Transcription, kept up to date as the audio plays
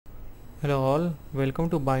Hello all, welcome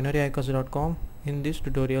to binaryhackers.com. In this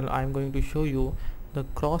tutorial I am going to show you the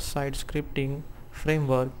cross-site scripting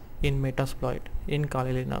framework in Metasploit in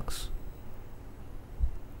Kali Linux.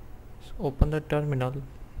 So open the terminal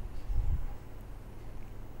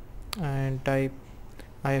and type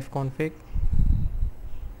ifconfig.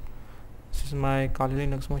 This is my Kali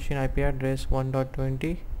Linux machine IP address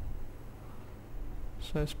 1.20.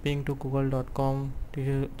 So ping to google.com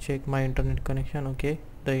to check my internet connection. Okay,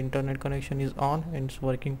 the internet connection is on and it's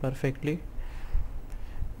working perfectly.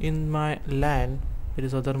 In my LAN there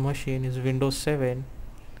is other machine is Windows 7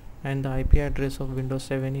 and the IP address of Windows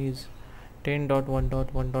 7 is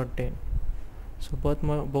 10.1.1.10. so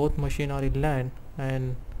both machine are in LAN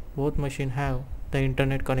and both machine have the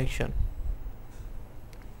internet connection.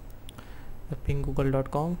 I ping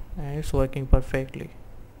google.com and it's working perfectly.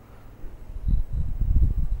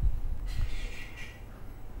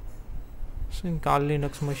 So in Kali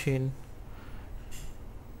Linux machine,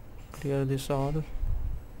 clear this all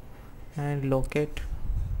and locate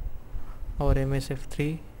our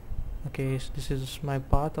MSF3. Okay, so this is my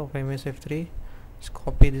path of MSF3. Let's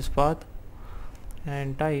copy this path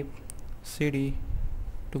and type cd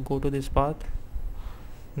to go to this path.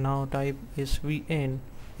 Now type svn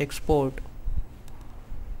export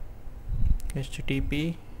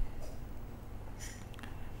http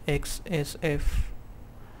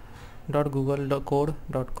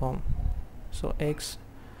xssf.google.code.com. so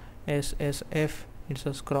XSSF, it's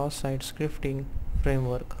a cross-site scripting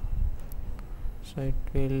framework. So it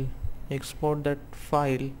will export that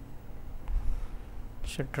file.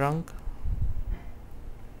 It's a trunk,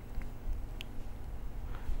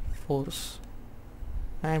 force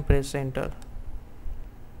and press enter.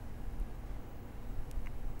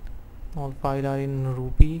 All files are in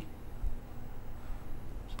Ruby,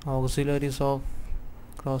 auxiliaries of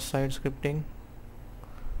cross-site scripting.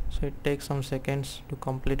 So it takes some seconds to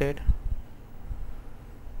complete it.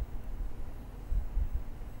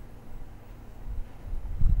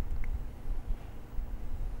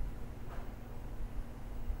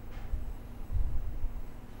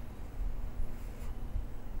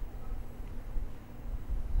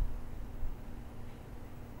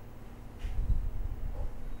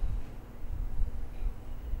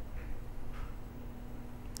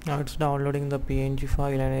 Now it's downloading the PNG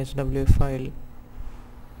file and HWF file.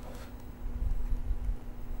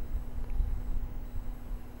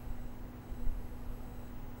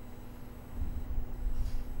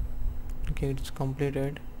 Okay, it's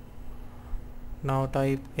completed. Now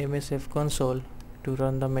type msf console to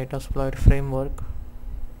run the Metasploit framework.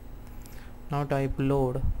 Now type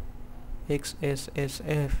load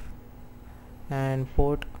XSSF and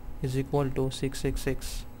port is equal to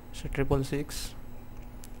 666, so 666.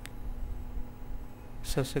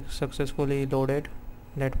 Successfully loaded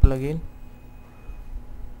that plugin.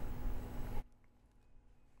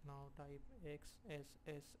 Now type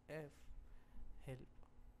XSSF help.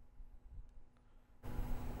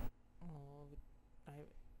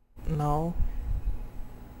 Now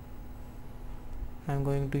I'm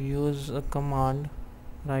going to use a command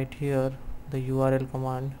right here, the URL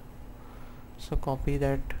command. So copy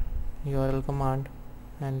that URL command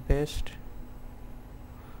and paste.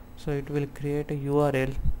 So it will create a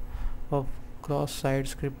URL of cross-site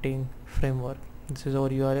scripting framework. This is our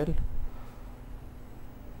URL.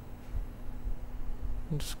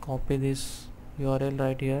 Let's copy this URL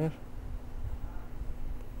right here.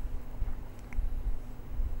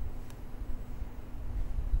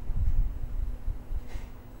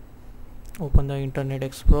 Open the Internet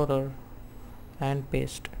Explorer and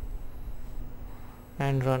paste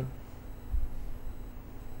and run.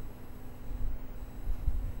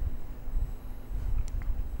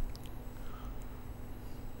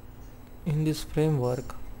 In this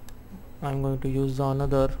framework I'm going to use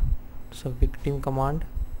another victim command.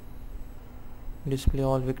 Display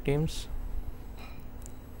all victims.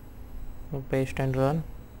 Paste and run.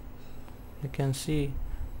 You can see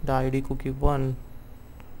the ID cookie 1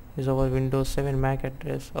 is our Windows 7 MAC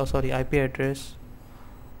address, IP address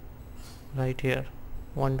right here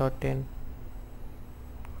 1.10,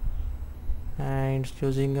 and it's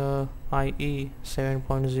using a IE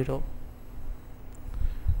 7.0.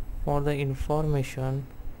 For the information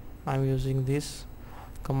I'm using this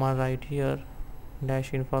command right here,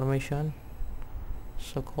 -information.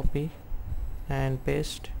 So copy and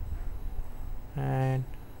paste and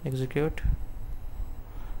execute.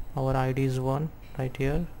 Our ID is 1 right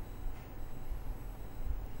here.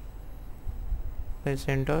 Press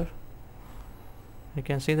enter. You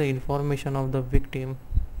can see the information of the victim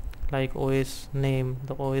like OS name,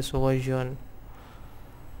 the OS version,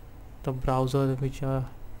 the browser which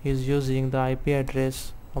is using the IP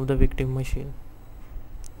address of the victim machine.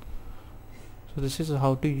 So this is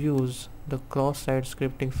how to use the cross-site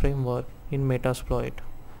scripting framework in Metasploit.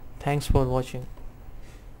 Thanks for watching.